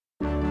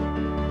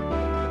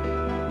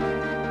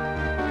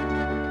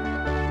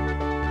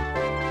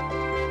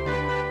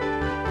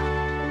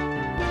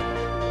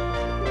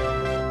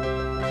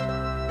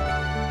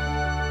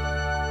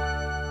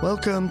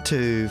Welcome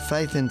to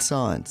Faith in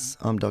Science.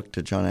 I'm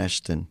Dr. John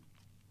Ashton.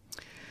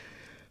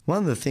 One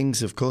of the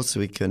things, of course,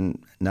 we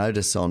can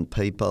notice on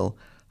people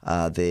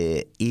are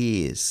their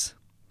ears.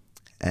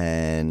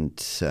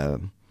 And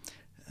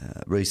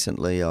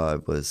recently I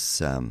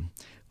was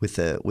with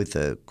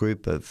a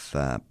group of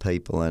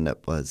people, and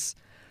it was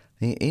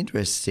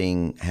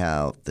interesting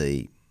how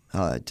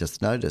I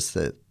just noticed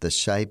that the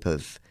shape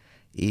of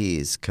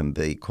ears can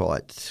be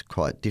quite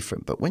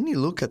different. But when you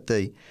look at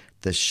the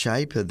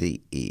shape of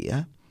the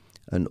ear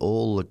and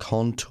all the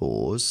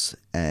contours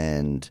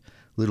and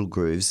little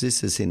grooves,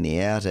 this is in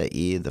the outer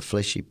ear, the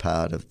fleshy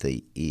part of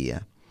the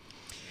ear.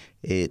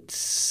 It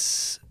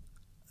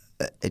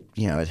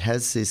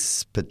has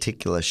this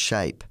particular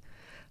shape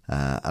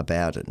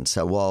about it. And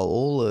so while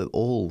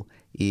all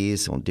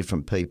ears on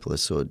different people are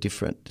sort of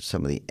different,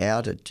 some of the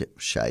outer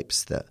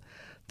shapes,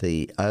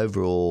 the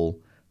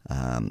overall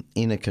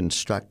inner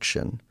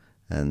construction,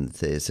 and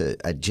there's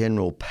a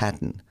general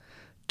pattern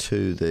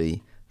to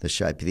the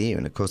shape of the ear.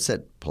 And of course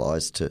that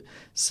applies to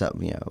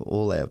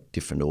all our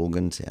different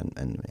organs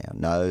and our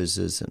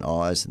noses and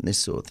eyes and this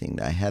sort of thing.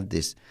 They have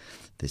this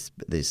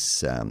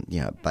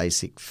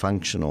basic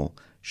functional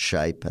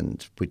shape,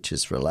 and which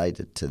is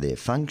related to their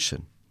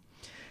function.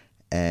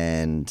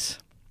 And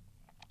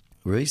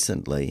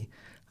recently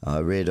I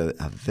read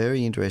a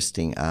very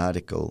interesting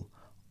article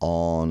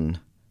on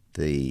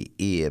the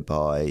ear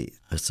by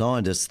a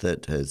scientist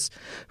that has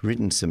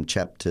written some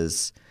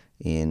chapters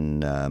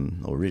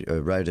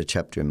wrote a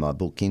chapter in my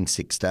book, In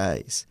 6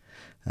 Days,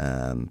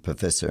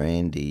 Professor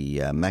Andy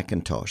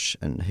McIntosh,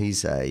 and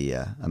he's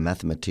a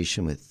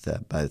mathematician with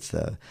both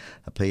a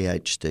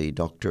PhD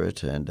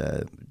doctorate and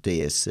a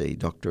DSc,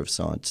 Doctor of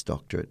Science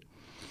doctorate.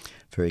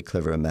 Very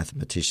clever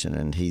mathematician,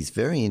 and he's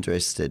very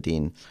interested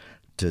in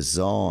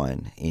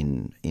design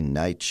in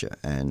nature,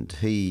 and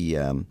he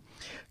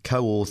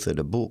co-authored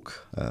a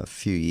book a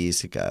few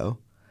years ago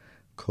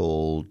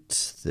called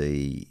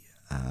The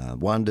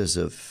Wonders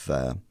of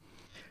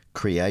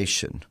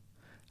Creation,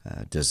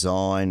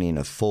 Design in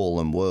a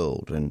Fallen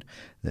World, and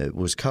it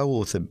was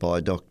co-authored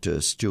by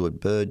Dr. Stuart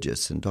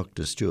Burgess, and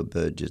Dr. Stuart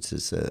Burgess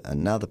is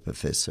another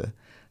professor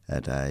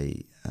at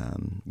a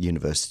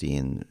university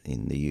in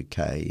the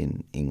UK,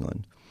 in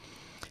England,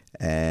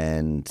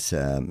 and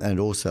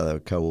also they were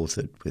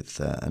co-authored with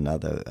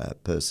another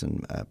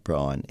person,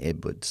 Brian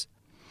Edwards,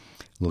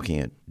 looking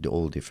at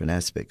all different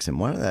aspects. And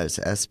one of those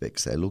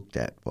aspects they looked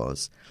at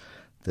was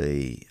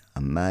the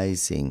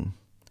amazing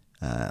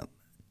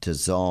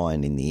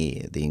design in the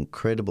ear, the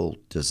incredible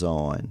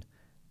design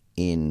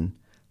in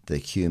the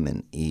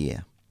human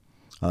ear.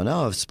 I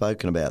know I've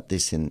spoken about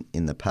this in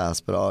the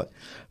past, but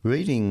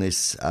reading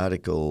this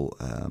article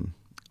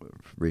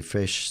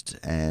refreshed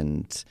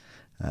and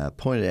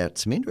pointed out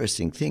some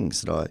interesting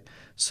things that I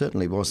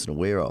certainly wasn't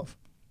aware of.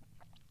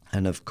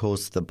 And of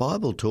course, the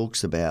Bible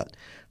talks about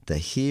the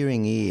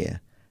hearing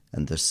ear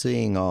and the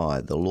seeing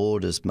eye. The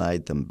Lord has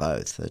made them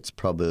both. That's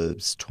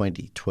Proverbs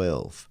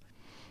 20:12.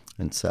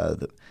 And so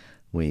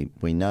we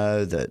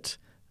know that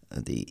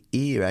the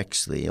ear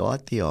actually,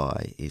 like the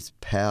eye, is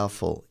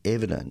powerful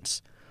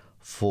evidence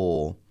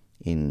for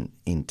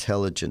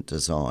intelligent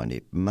design.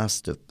 It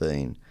must have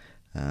been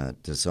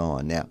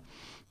designed. Now,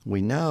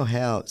 we know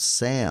how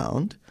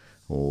sound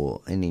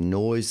or any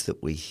noise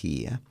that we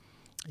hear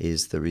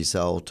is the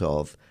result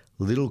of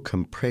little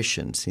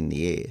compressions in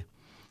the air.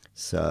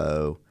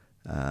 So,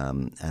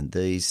 and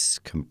these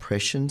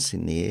compressions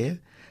in the air,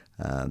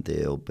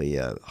 there'll be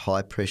a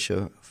high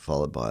pressure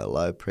followed by a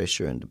low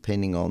pressure, and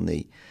depending on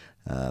the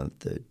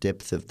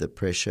depth of the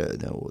pressure,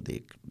 or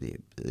the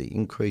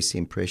increase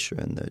in pressure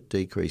and the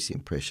decrease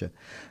in pressure,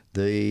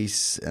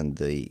 these and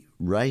the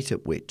rate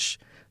at which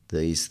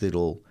these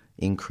little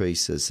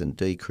increases and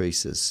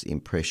decreases in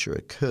pressure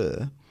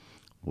occur,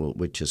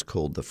 which is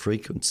called the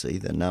frequency,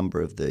 the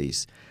number of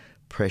these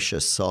pressure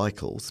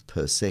cycles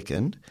per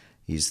second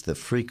is the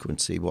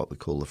frequency, what we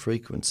call the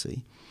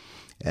frequency.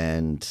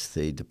 And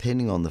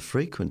depending on the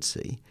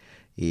frequency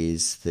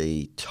is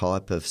the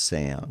type of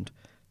sound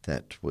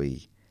that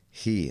we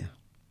hear.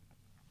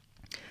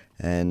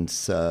 And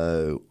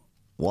so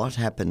what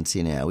happens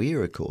in our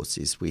ear, of course,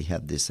 is we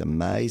have this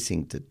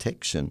amazing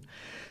detection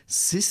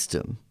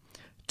system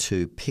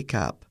to pick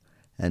up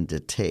and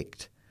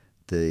detect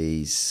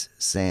these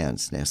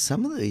sounds. Now,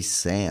 some of these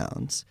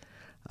sounds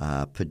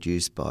are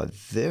produced by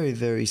very,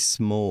 very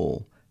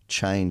small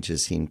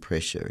changes in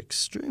pressure,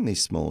 extremely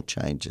small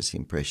changes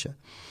in pressure.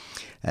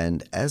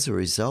 And as a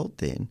result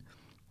then,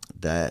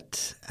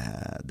 that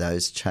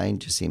those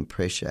changes in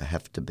pressure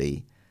have to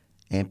be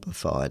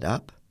amplified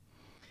up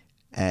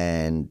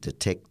and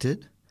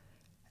detected,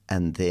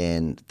 and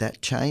then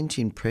that change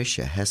in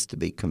pressure has to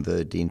be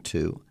converted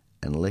into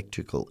an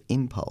electrical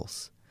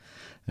impulse.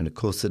 And of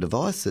course the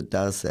device that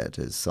does that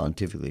is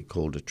scientifically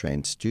called a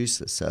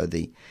transducer. So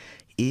the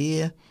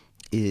ear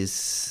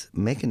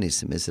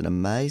mechanism is an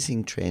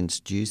amazing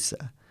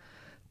transducer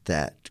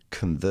that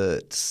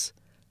converts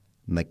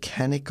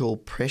mechanical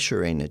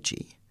pressure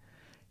energy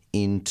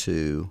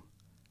into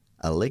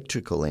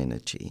electrical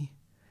energy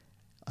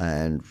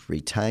and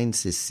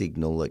retains this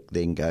signal that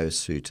then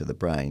goes through to the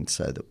brain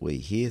so that we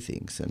hear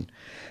things. And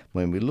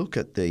when we look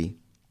at the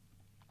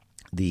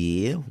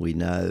ear, we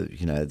know,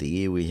 the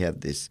ear, we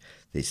have this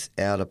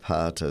outer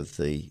part of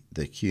the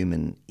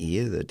human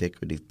ear, the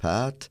decorative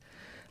part,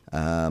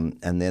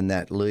 and then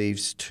that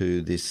leads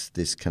to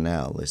this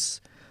canal,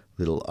 this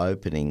little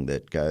opening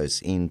that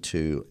goes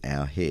into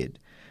our head,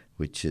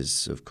 which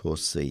is, of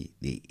course, the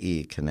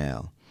ear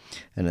canal.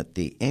 And at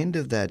the end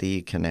of that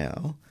ear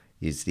canal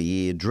is the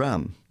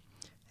eardrum.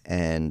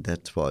 And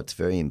that's why it's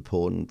very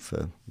important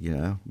for,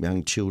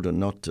 young children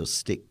not to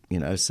stick,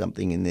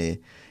 something in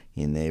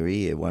their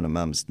ear, one of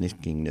mum's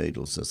knitting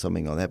needles or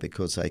something like that,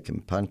 because they can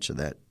puncture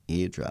that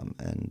eardrum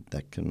and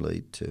that can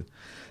lead to,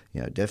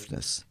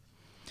 deafness.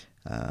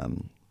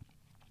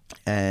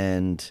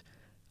 And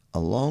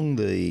along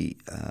the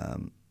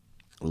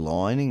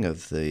lining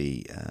of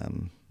the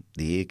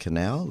ear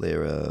canal,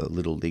 there are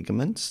little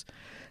ligaments,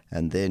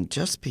 and then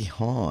just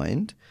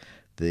behind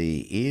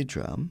the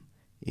eardrum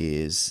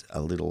is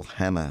a little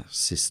hammer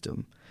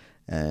system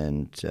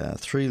and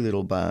 3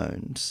 little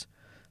bones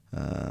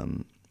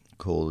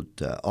called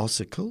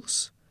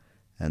ossicles,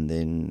 and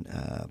then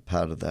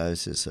part of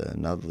those is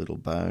another little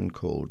bone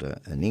called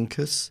an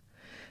incus,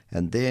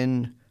 and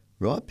then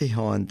right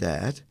behind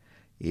that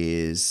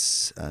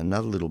is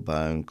another little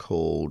bone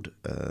called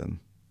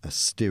a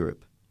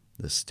stirrup,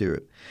 the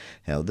stirrup.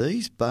 Now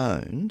these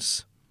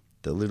bones,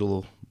 the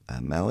little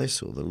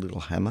malleus or the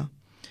little hammer,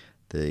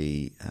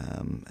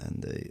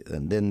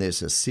 and then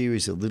there's a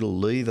series of little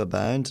lever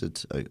bones.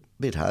 It's a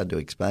bit hard to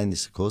explain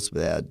this, of course,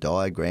 without a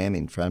diagram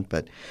in front,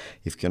 but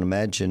if you can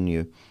imagine,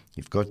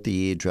 you've got the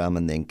eardrum,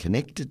 and then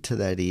connected to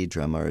that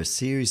eardrum are a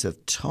series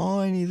of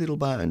tiny little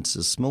bones,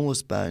 the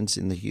smallest bones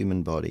in the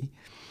human body,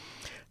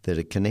 that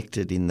are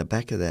connected in the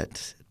back of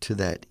that to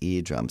that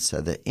eardrum, so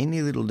that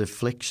any little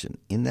deflection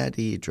in that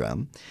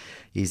eardrum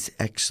is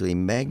actually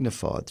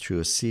magnified through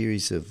a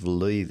series of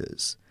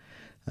levers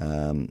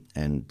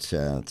and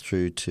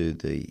through to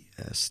the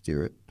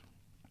stirrup.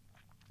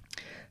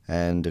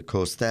 And, of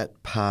course,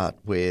 that part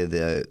where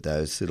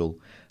those little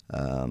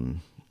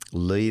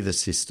lever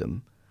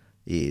system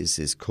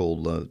is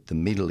called the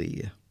middle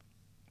ear.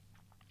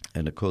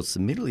 And, of course, the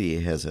middle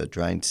ear has a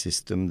drain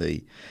system.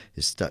 The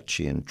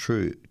Eustachian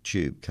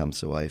tube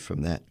comes away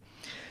from that.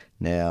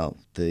 Now,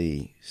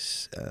 the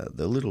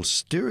little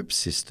stirrup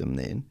system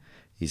then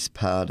is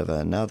part of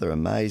another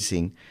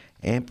amazing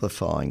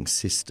amplifying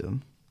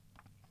system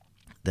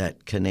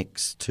that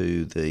connects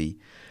to the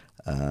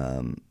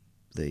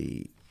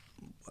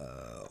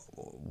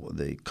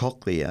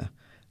cochlea,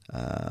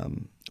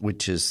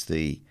 which is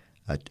a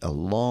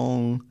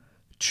long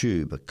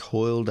tube, a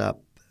coiled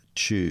up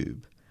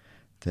tube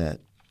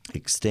that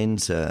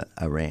extends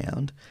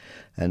around,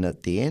 and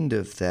at the end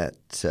of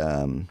that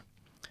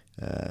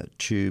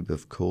tube,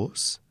 of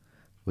course,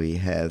 we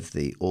have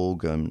the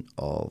organ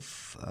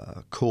of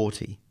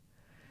Corti,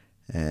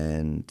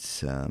 and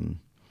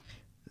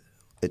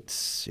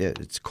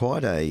it's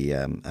quite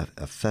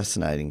a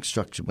fascinating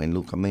structure. When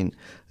look, I mean,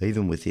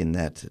 even within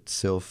that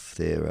itself,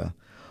 there are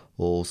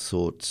all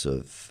sorts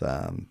of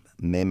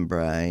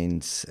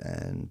membranes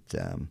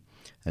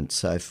and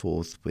so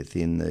forth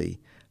within the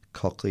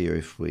cochlea.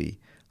 If we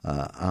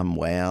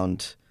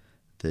unwound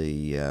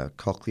the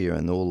cochlea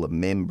and all the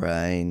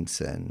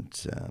membranes and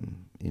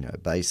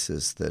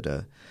bases that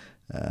are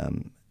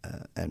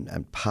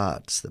and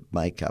parts that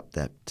make up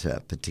that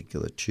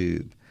particular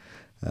tube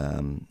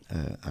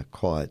are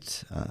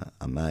quite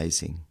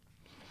amazing.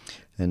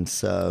 And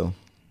so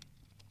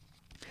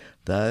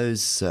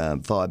those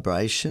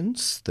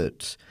vibrations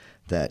that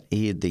the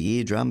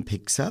eardrum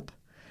picks up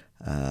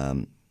are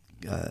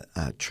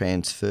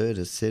transferred,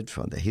 as said,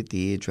 they hit the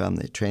eardrum,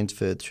 they're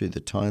transferred through the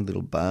tiny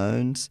little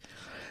bones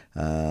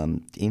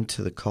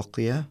into the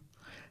cochlea,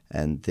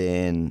 and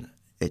then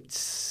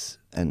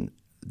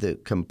the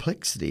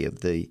complexity of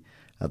the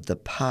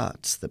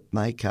parts that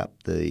make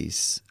up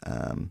these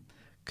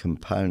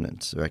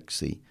components are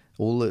actually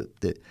all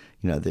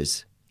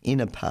there's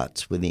inner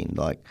parts within,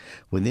 like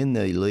within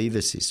the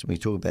lever system. We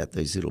talk about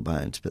these little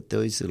bones, but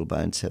these little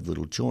bones have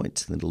little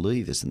joints, little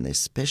levers, and there's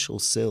special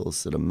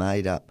cells that are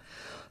made up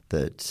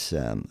that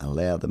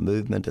allow the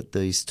movement at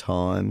these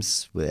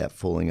times without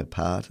falling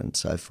apart and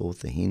so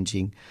forth, the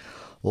hinging,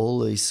 all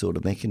these sort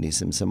of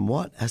mechanisms. And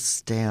what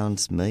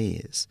astounds me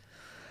is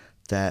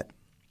that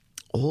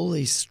all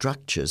these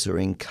structures are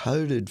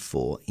encoded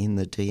for in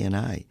the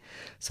DNA.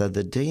 So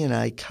the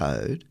DNA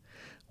code,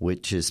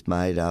 which is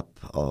made up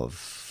of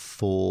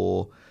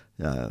 4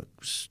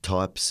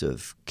 types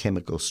of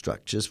chemical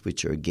structures,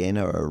 which are again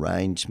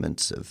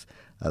arrangements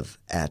of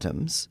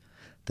atoms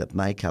that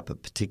make up a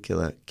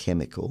particular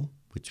chemical,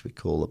 which we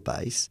call a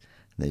base.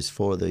 And there's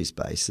 4 of these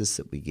bases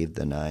that we give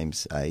the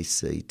names A,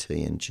 C,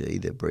 T, and G,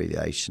 the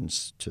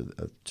abbreviations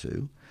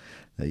to.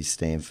 These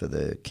stand for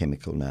the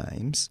chemical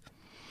names.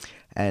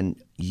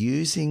 And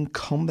using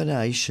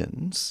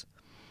combinations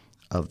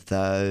of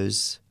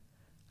those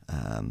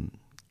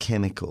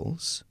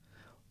chemicals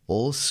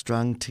all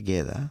strung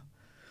together,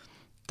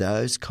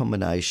 those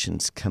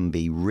combinations can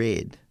be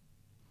read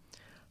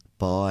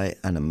by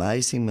an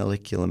amazing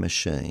molecular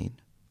machine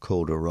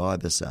called a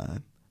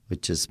ribosome,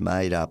 which is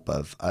made up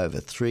of over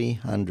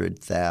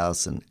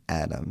 300,000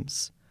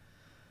 atoms,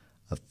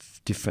 of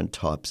different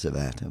types of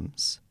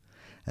atoms.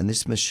 And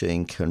this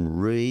machine can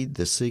read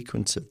the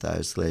sequence of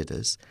those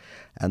letters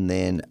and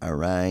then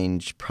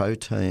arrange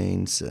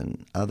proteins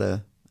and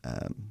other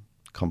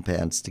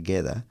compounds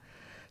together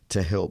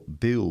to help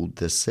build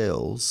the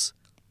cells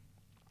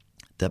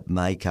that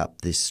make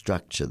up this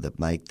structure, that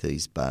make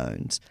these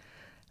bones,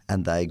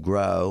 and they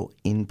grow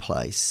in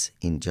place,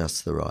 in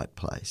just the right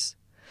place.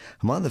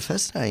 And one of the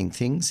fascinating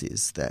things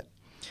is that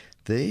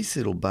these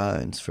little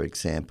bones, for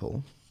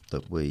example,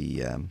 that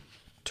we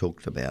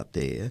talked about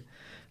there,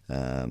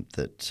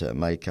 that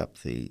make up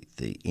the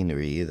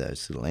inner ear,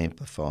 those little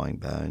amplifying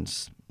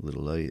bones,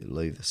 little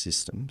lever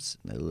systems,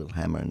 the little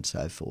hammer and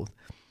so forth,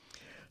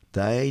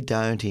 they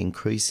don't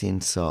increase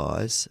in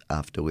size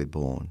after we're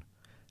born.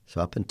 So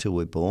up until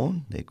we're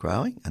born, they're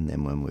growing, and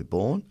then when we're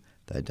born,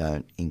 they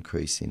don't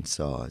increase in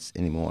size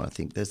anymore. I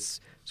think it's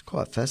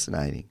quite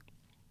fascinating.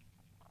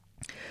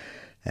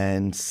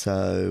 And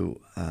so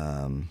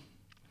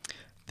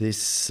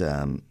this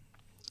ear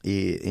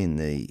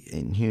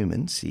in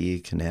humans, the ear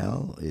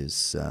canal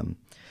is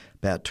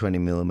about 20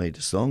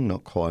 millimetres long,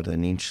 not quite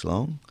an inch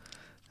long,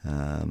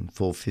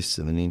 4/5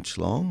 of an inch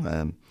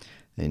long.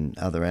 In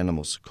other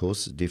animals, of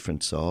course, a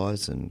different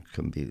size and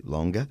can be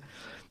longer.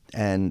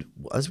 And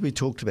as we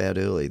talked about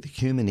earlier, the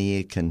human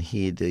ear can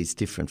hear these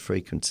different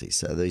frequencies.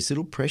 So these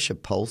little pressure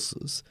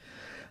pulses,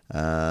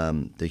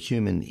 the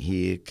human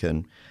ear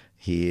can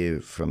hear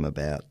from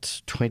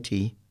about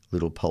 20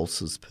 little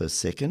pulses per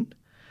second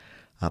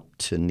up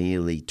to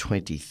nearly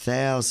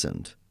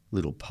 20,000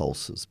 little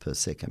pulses per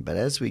second. But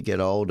as we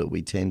get older,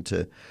 we tend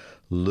to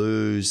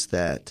lose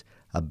that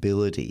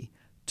ability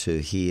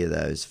to hear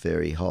those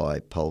very high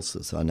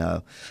pulses. I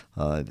know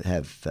I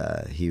have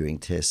hearing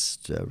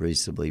tests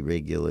reasonably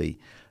regularly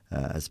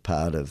as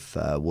part of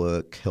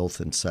work, health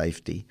and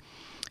safety,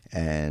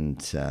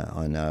 and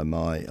I know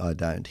I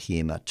don't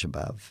hear much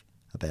above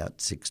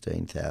about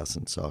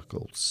 16,000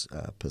 cycles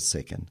per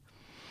second.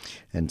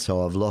 And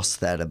so I've lost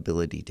that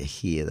ability to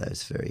hear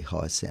those very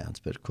high sounds.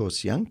 But of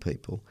course, young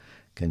people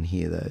can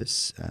hear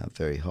those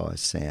very high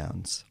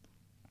sounds.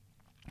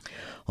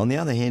 On the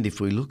other hand, if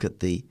we look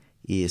at the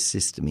ear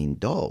system in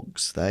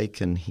dogs, they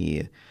can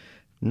hear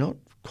not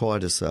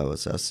quite as low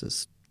as us,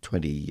 as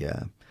 20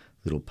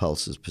 little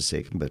pulses per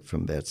second, but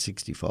from about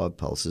 65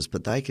 pulses,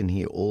 but they can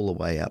hear all the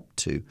way up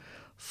to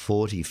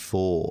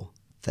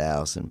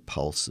 44,000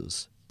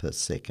 pulses per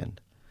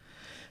second.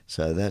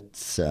 So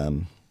that's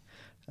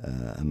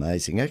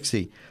amazing.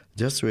 Actually,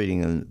 just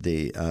reading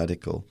the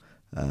article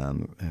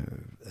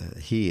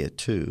here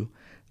too,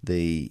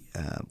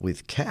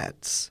 with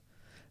cats,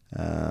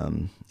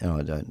 and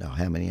I don't know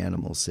how many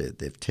animals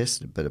they've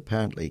tested, but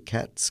apparently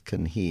cats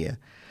can hear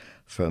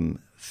from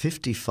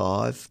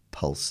 55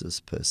 pulses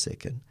per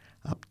second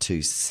up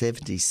to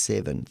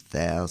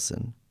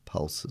 77,000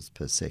 pulses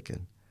per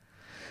second.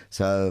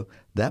 So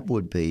that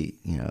would be,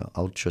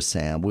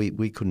 ultrasound.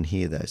 We couldn't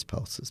hear those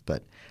pulses,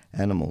 but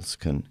animals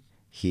can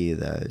hear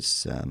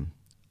those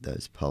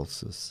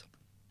pulses.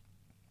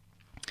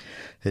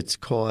 It's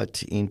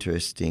quite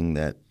interesting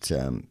that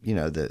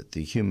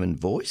the human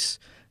voice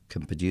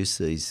can produce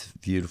these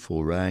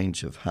beautiful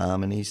range of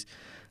harmonies,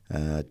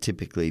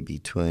 typically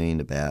between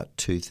about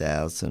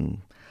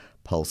 2,000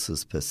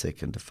 pulses per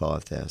second to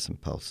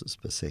 5,000 pulses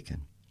per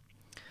second.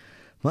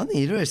 One of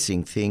the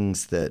interesting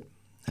things that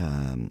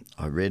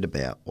I read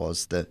about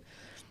was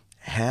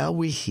how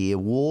we hear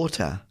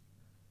water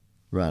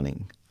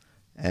running.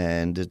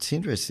 And it's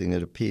interesting,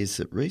 it appears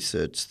that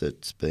research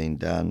that's been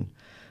done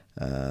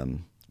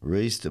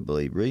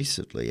reasonably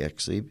recently,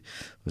 actually,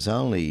 was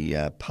only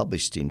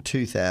published in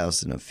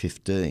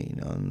 2015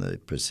 on the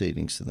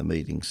Proceedings of the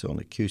Meetings on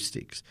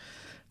Acoustics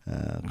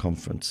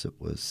conference that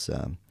was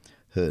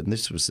heard. And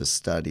this was a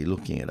study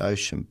looking at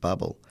ocean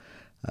bubble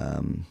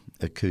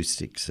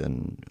acoustics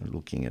and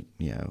looking at,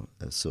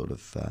 a sort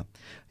of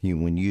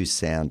when you use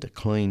sound to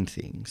clean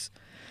things.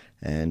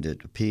 And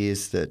it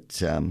appears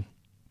that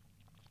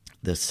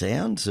the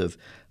sounds of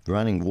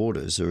running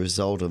water is a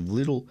result of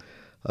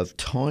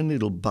tiny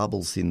little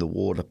bubbles in the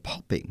water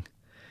popping,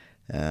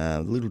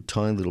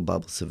 tiny little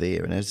bubbles of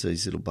air. And as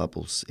these little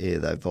bubbles air,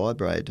 they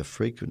vibrate at a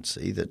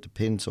frequency that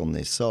depends on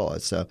their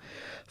size. So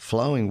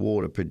flowing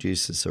water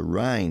produces a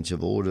range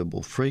of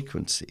audible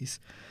frequencies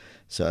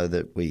so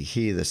that we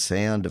hear the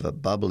sound of a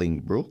bubbling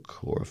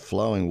brook or a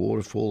flowing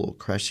waterfall or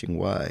crashing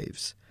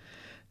waves.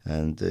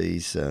 And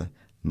these are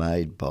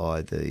made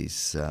by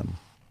these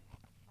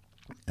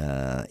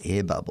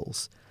air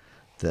bubbles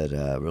that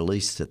are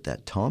released at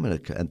that time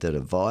and that are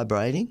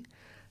vibrating,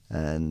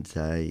 and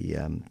they,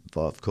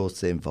 of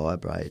course, then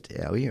vibrate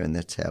our ear, and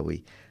that's how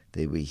we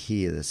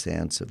hear the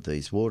sounds of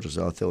these waters.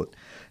 I thought,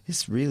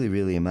 it's really,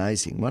 really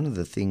amazing. One of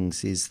the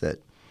things is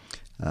that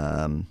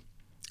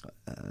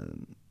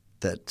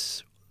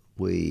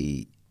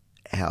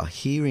our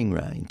hearing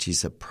range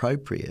is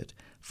appropriate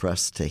for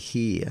us to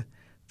hear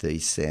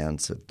these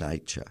sounds of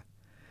nature.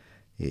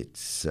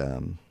 It's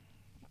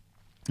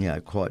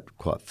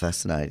quite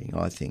fascinating.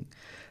 I think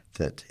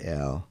that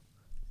our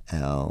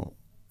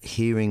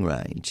hearing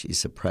range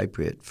is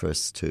appropriate for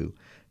us to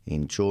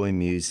enjoy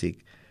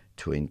music,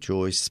 to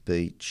enjoy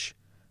speech,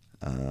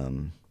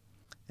 and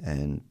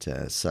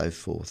so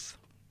forth.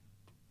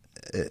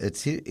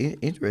 It's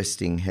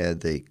interesting how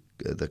the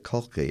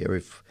cochlea,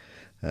 if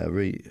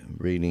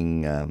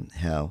reading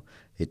how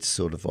it's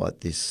sort of like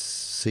this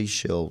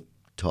seashell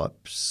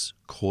type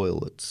coil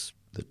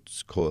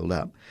that's coiled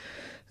up,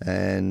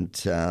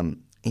 and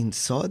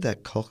inside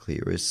that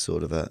cochlea is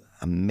sort of a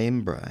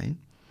membrane,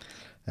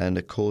 and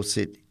of course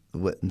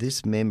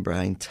this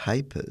membrane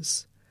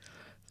tapers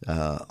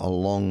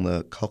along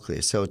the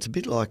cochlea. So it's a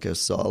bit like a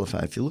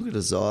xylophone. If you look at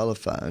a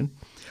xylophone,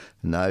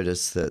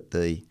 notice that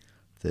the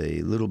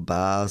little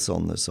bars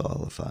on the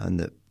xylophone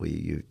that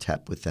you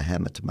tap with the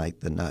hammer to make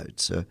the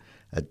notes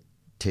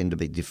tend to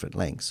be different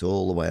lengths.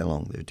 All the way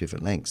along they're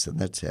different lengths, and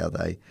that's how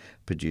they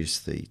produce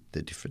the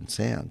different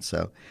sounds.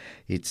 So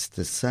it's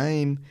the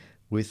same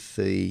with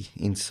the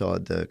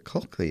inside the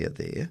cochlea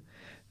there.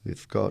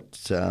 We've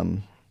got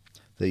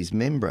these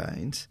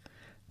membranes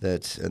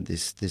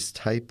this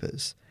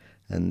tapers,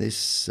 and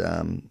this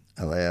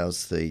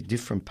allows the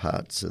different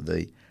parts of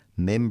the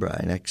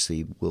membrane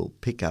actually will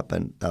pick up,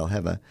 and they'll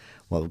have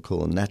what we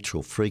call a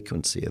natural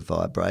frequency of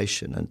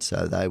vibration, and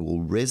so they will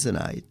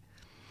resonate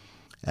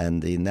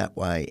and in that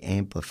way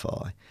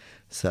amplify.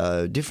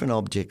 So different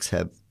objects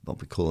have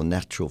what we call a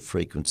natural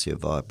frequency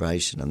of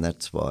vibration, and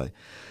that's why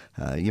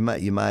you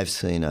may have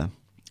seen a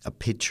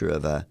picture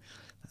of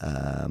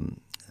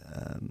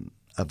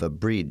a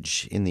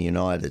bridge in the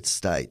United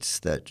States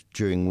that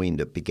during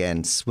wind it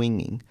began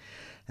swinging,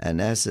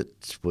 and as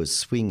it was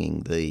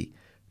swinging, the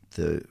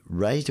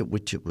rate at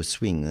which it was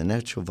swinging, the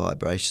natural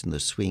vibration of the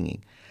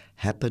swinging,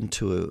 happened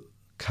to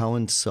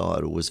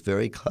coincide or was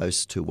very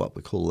close to what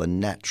we call the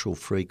natural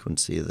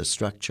frequency of the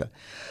structure.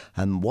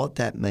 And what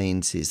that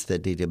means is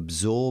that it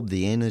absorbed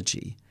the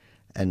energy,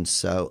 and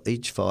so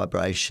each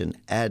vibration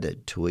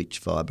added to each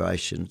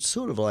vibration. It's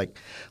sort of like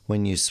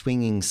when you're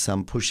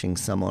pushing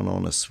someone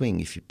on a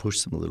swing. If you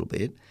push them a little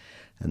bit,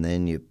 and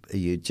then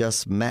you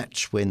just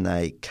match when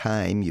they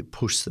came, you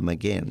push them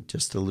again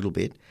just a little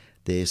bit,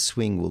 their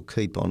swing will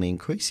keep on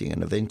increasing,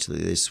 and eventually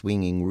they're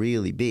swinging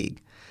really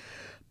big.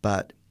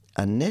 But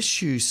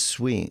unless you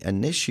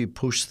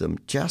push them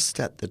just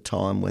at the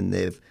time when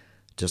they've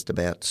just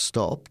about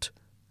stopped,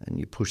 and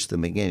you push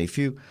them again, if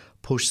you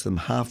push them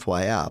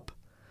halfway up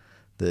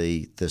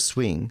the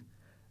swing,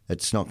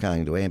 it's not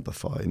going to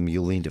amplify them.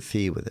 You'll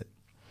interfere with it.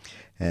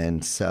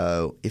 And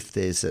so if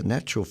there's a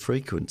natural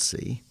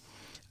frequency,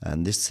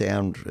 and this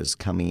sound is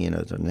coming in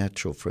at a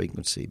natural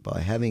frequency,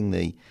 by having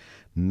the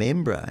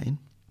membrane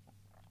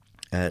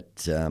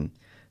at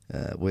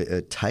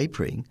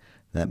tapering,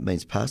 that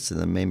means parts of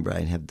the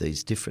membrane have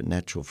these different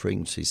natural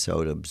frequencies, so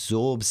it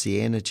absorbs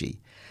the energy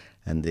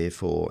and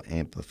therefore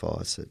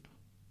amplifies it.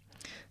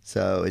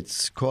 So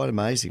it's quite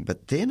amazing.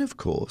 But then, of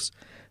course,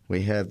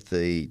 we have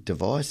the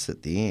device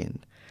at the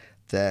end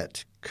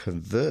that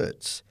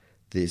converts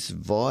this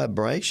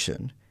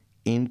vibration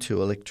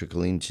into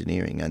electrical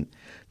engineering. And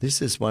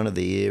this is one of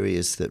the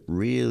areas that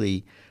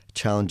really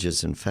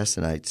challenges and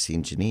fascinates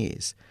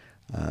engineers.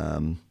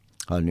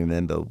 I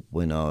remember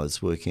when I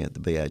was working at the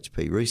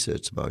BHP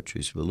research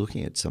laboratories, we were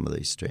looking at some of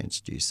these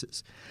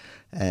transducers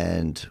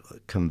and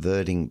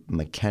converting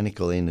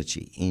mechanical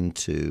energy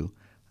into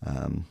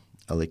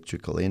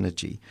electrical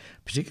energy,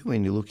 particularly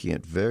when you're looking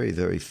at very,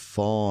 very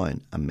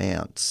fine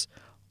amounts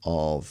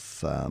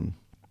of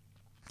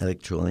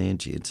electrical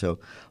energy. And so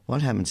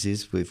what happens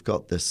is we've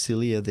got the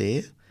cilia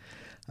there,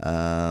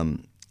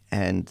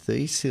 and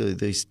these cilia,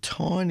 these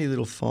tiny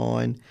little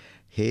fine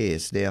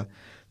hairs. Now,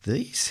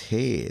 these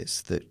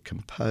hairs that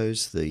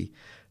compose the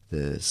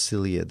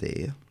cilia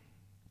there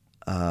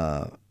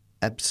are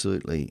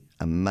absolutely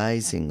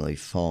amazingly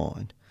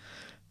fine.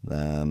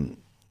 The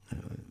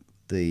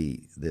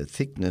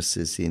thickness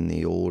is in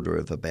the order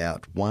of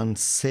about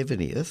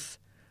 1/70th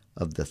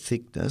of the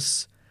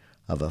thickness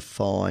of a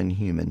fine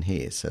human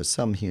hair. So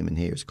some human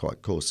hair is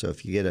quite coarse. So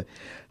if you get a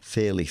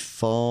fairly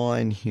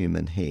fine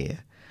human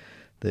hair,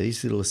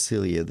 these little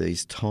cilia,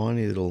 these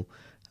tiny little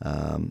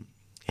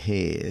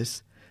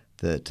hairs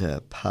that are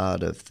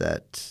part of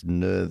that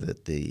nerve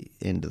at the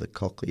end of the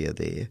cochlea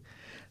there,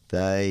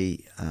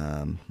 they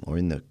or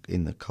in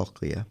the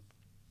cochlea,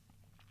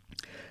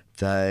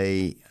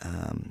 they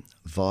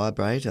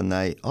vibrate and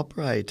they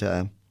operate.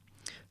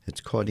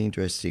 It's quite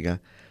interesting.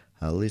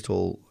 A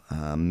little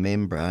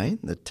membrane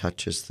that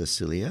touches the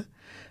cilia,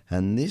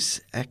 and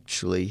this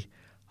actually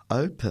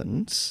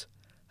opens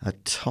a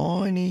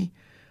tiny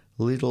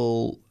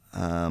little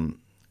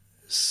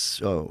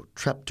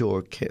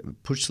trapdoor,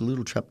 push the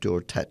little trapdoor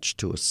attached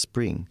to a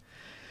spring.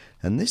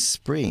 And this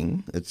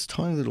spring, its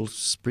tiny little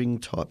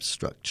spring-type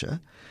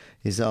structure,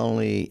 is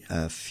only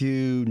a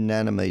few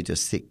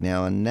nanometres thick.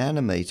 Now, a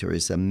nanometre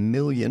is a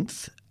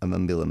millionth of a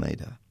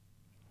millimetre.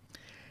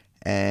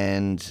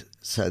 And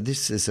so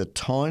this is a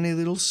tiny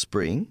little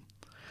spring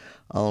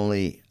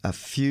only a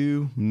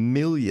few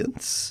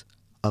millionths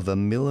of a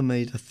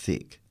millimetre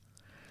thick,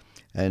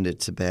 and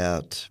it's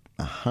about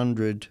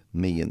 100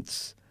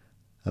 millionths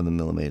of a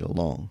millimetre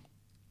long.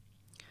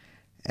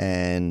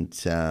 And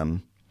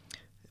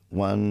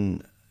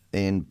one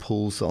end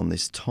pulls on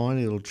this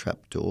tiny little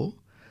trapdoor,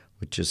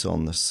 which is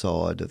on the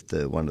side of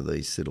one of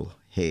these little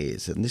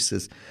hairs. And this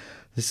is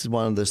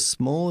one of the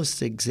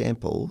smallest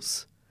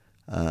examples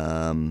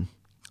of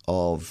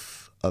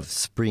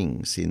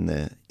springs in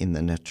the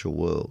natural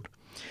world.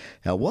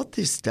 Now, what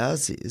this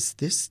does is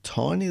this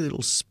tiny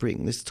little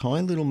spring, this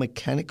tiny little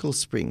mechanical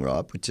spring,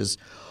 right, which is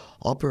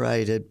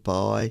operated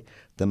by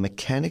the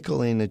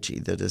mechanical energy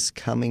that is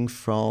coming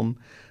from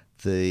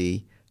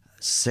the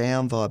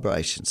sound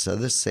vibration. So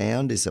the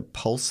sound is a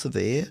pulse of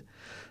air.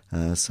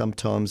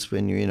 Sometimes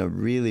when you're in a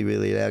really,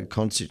 really loud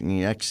concert,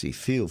 you actually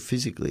feel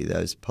physically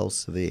those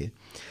pulses of air.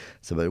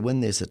 So, but when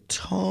there's a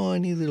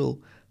tiny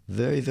little,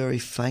 very, very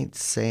faint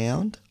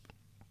sound,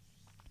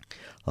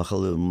 like a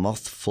little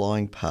moth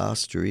flying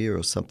past your ear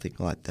or something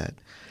like that,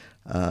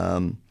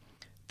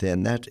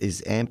 then that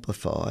is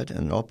amplified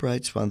and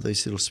operates one of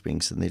these little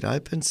springs, and it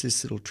opens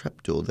this little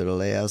trapdoor that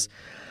allows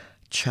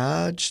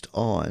charged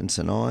ions,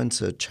 and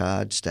ions are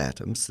charged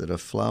atoms that are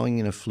flowing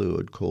in a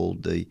fluid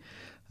called in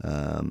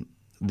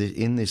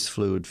this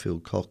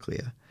fluid-filled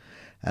cochlea,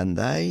 and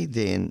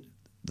the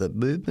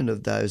movement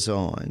of those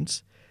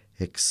ions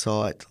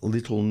excite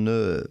little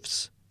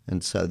nerves.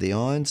 And so the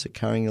ions are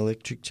carrying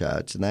electric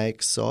charge, and they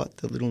excite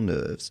the little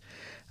nerves,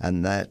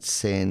 and that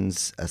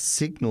sends a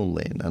signal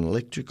then, an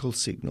electrical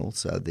signal.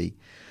 So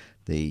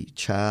the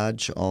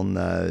charge on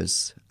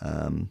those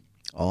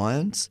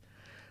ions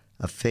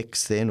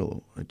affects then,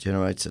 or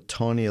generates a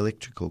tiny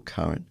electrical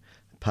current,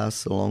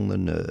 passes along the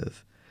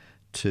nerve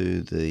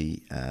to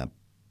the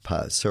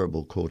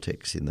cerebral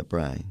cortex in the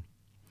brain.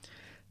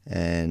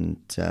 And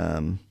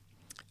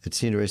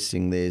it's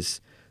interesting,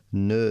 there's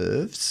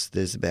nerves,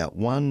 there's about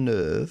one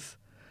nerve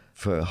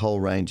for a whole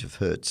range of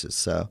hertzes.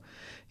 So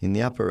in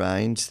the upper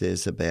range,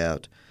 there's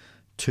about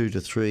 2 to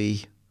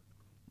 3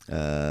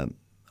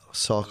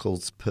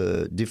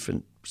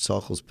 different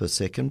cycles per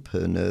second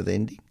per nerve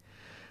ending,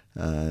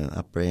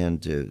 up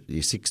around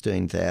your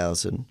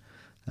 16,000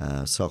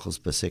 cycles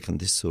per second,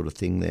 this sort of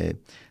thing there.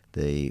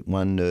 The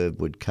one nerve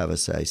would cover,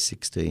 say,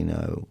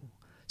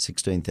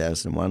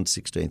 16,001,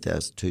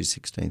 16,002,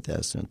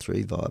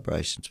 16,003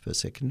 vibrations per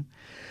second,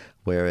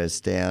 whereas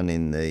down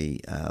in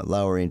the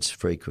lower end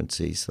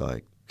frequencies,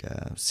 like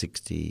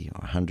 60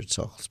 or 100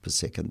 cycles per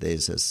second,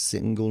 there's a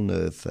single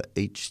nerve for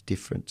each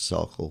different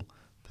cycle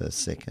per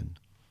second.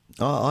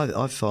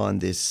 I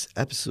find this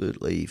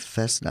absolutely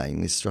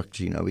fascinating, this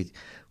structure. You know, we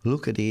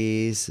look at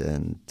ears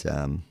and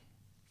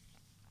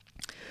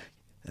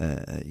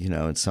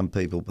and some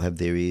people have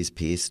their ears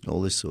pierced and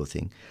all this sort of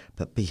thing.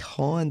 But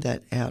behind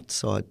that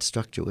outside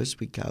structure, as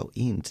we go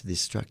into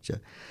this structure,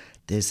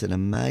 there's an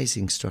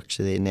amazing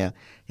structure there. Now,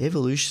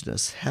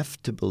 evolutionists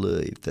have to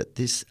believe that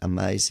this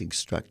amazing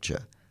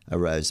structure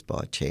arose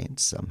by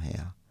chance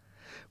somehow,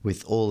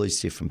 with all these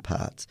different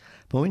parts.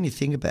 But when you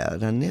think about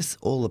it, unless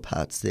all the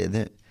parts there,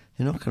 they're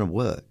not going to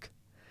work.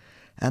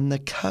 And the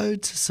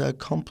codes are so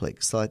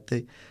complex, like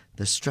the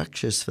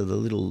structures for the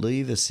little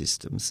lever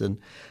systems. And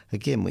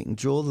again, we can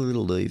draw the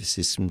little lever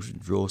systems,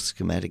 draw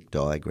schematic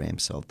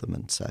diagrams of them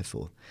and so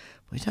forth.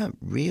 We don't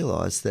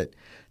realise that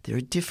there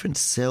are different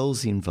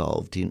cells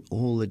involved in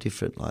all the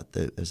different,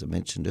 as I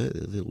mentioned earlier,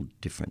 the little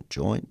different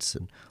joints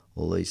and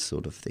all these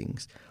sort of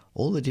things,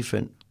 all the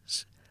different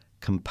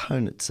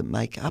components that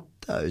make up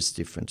those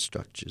different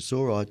structures.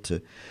 All right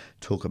to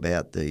talk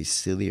about the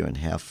cilia and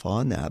how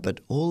fine they are, but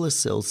all the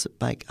cells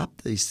that make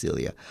up these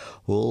cilia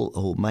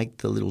all make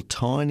the little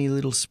tiny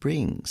little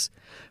springs,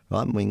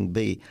 right? And we can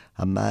be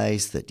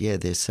amazed that,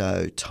 they're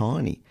so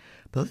tiny.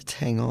 But let's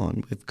hang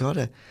on. We've got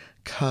a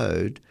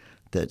code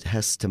that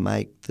has to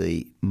make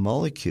the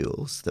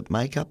molecules that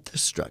make up the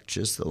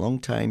structures, the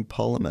long-chain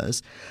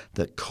polymers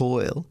that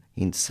coil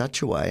in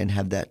such a way and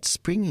have that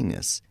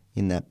springiness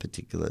in that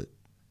particular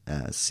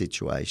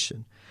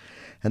situation.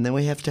 And then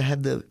we have to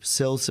have the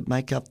cells that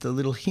make up the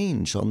little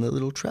hinge on the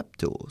little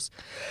trapdoors.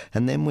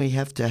 And then we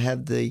have to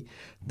have the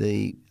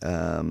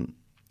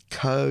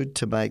code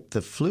to make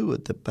the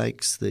fluid that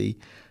makes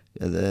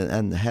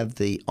and have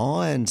the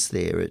ions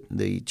there,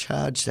 the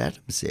charged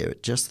atoms there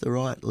at just the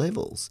right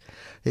levels.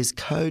 There's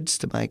codes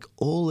to make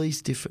all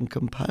these different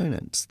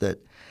components that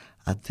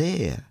are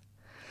there.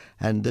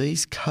 And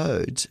these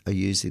codes are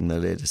using the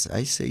letters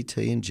A, C,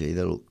 T, and G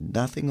that look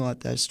nothing like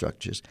those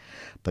structures,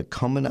 but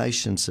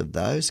combinations of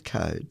those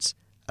codes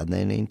are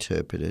then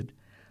interpreted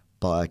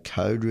by a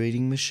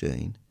code-reading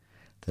machine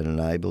that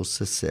enables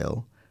the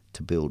cell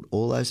to build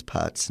all those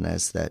parts. And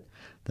as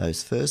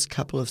those first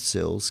couple of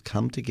cells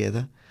come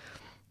together,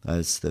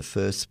 as the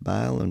first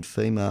male and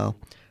female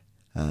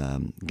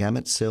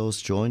gamete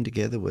cells join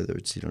together, whether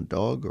it's in a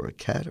dog or a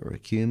cat or a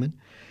human,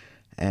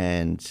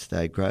 and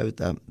they grow,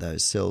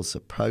 those cells are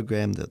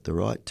programmed at the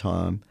right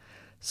time.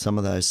 Some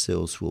of those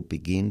cells will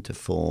begin to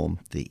form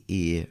the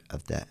ear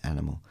of that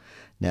animal.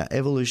 Now,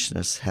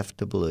 evolutionists have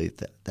to believe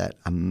that that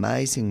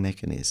amazing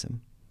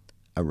mechanism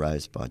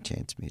arose by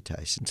chance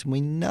mutations. And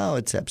we know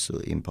it's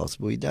absolutely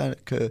impossible.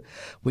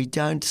 We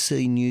don't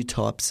see new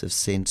types of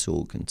sense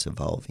organs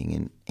evolving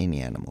in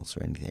any animals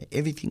or anything.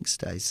 Everything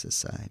stays the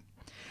same.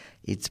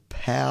 It's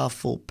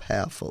powerful,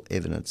 powerful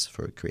evidence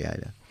for a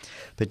creator.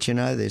 But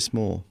there's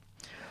more.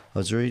 I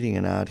was reading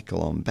an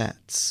article on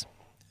bats,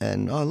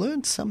 and I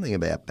learned something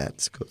about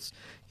bats because,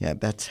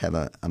 bats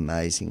have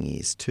amazing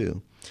ears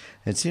too.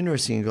 And it's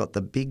interesting, you've got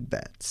the big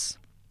bats.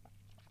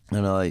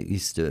 And I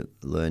used to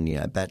learn,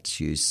 bats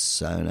use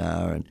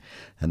sonar and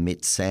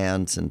emit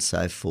sounds and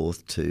so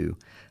forth to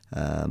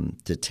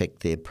detect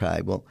their prey.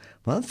 Well,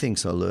 one of the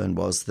things I learned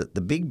was that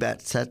the big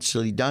bats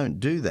actually don't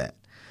do that.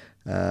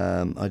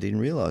 I didn't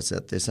realise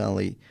that. There's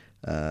only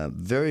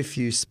very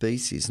few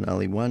species and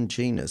only one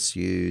genus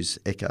use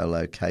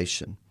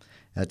echolocation.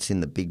 That's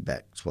in the big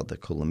bats, what they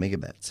call the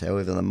megabats.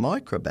 However, the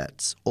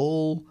microbats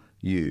all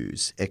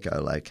use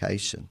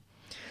echolocation.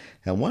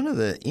 And one of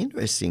the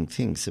interesting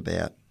things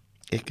about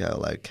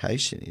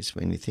echolocation is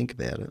when you think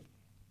about it,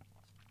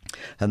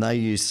 and they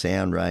use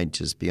sound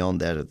ranges beyond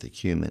that of the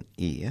human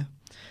ear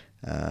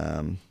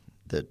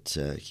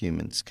that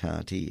humans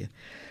can't hear.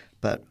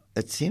 But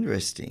it's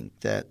interesting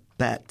that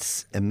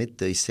bats emit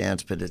these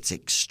sounds, but it's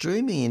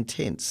extremely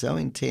intense, so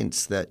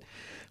intense that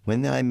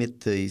when they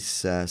emit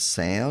these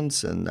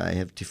sounds, and they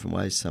have different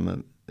ways,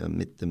 some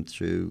emit them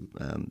through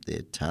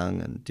their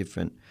tongue and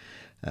different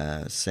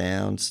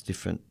sounds,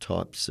 different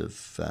types of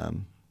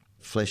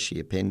fleshy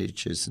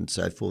appendages and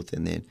so forth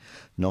in their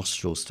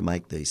nostrils to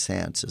make these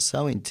sounds. Are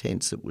so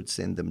intense it would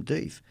send them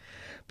deaf.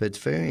 But it's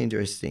very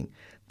interesting.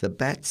 The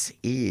bat's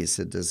ears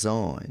are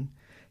designed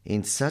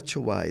in such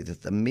a way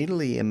that the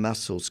middle ear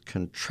muscles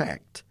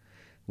contract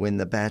when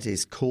the bat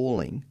is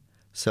calling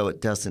so it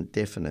doesn't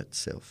deafen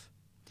itself.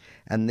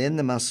 And then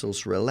the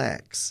muscles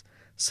relax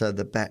so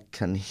the bat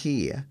can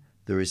hear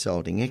the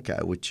resulting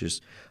echo, which is,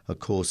 of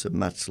course, of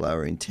much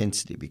lower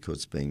intensity because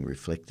it's being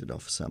reflected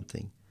off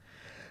something.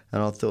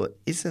 And I thought,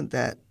 isn't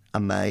that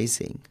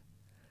amazing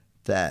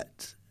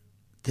that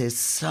there's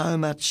so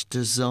much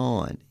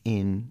design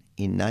in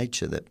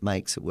nature that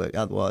makes it work?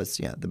 Otherwise,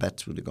 the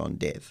bats would have gone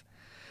deaf.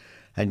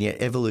 And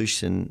yet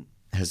evolution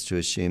has to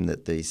assume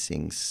that these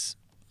things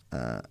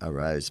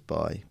arose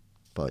by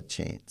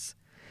chance.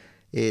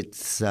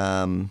 It's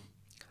I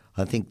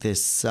think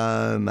there's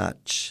so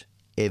much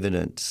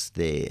evidence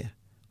there.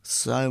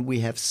 So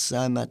we have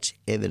so much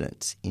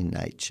evidence in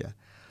nature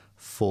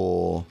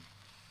for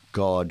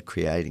God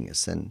creating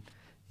us. And,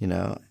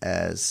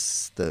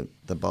 as the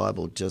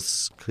Bible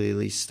just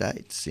clearly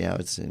states,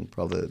 it's in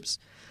Proverbs,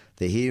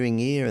 the hearing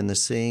ear and the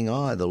seeing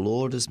eye, the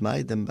Lord has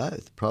made them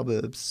both.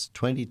 Proverbs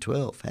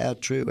 20:12. How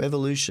true.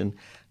 Evolution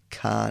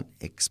can't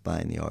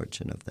explain the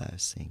origin of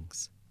those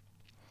things.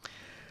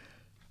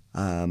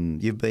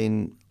 You've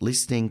been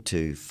listening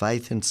to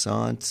Faith and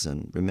Science,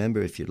 and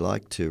remember, if you'd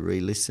like to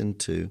re-listen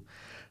to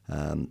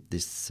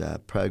this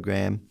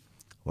program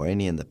or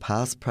any of the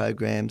past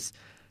programs,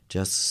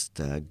 just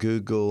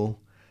Google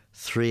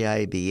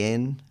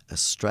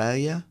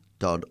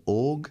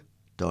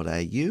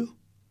 3abnaustralia.org.au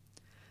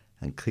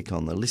and click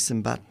on the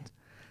listen button.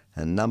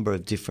 A number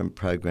of different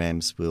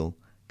programs will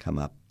come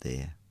up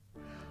there.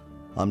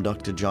 I'm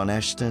Dr. John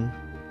Ashton.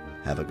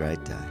 Have a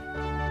great day.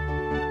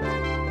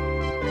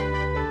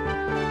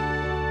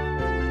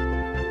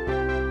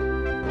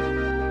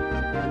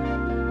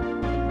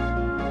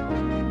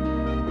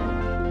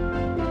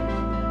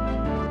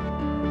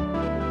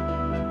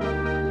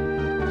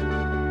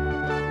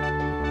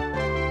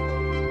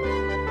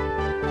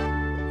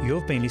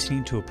 You've been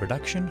listening to a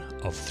production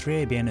of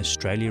 3ABN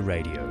Australia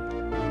Radio.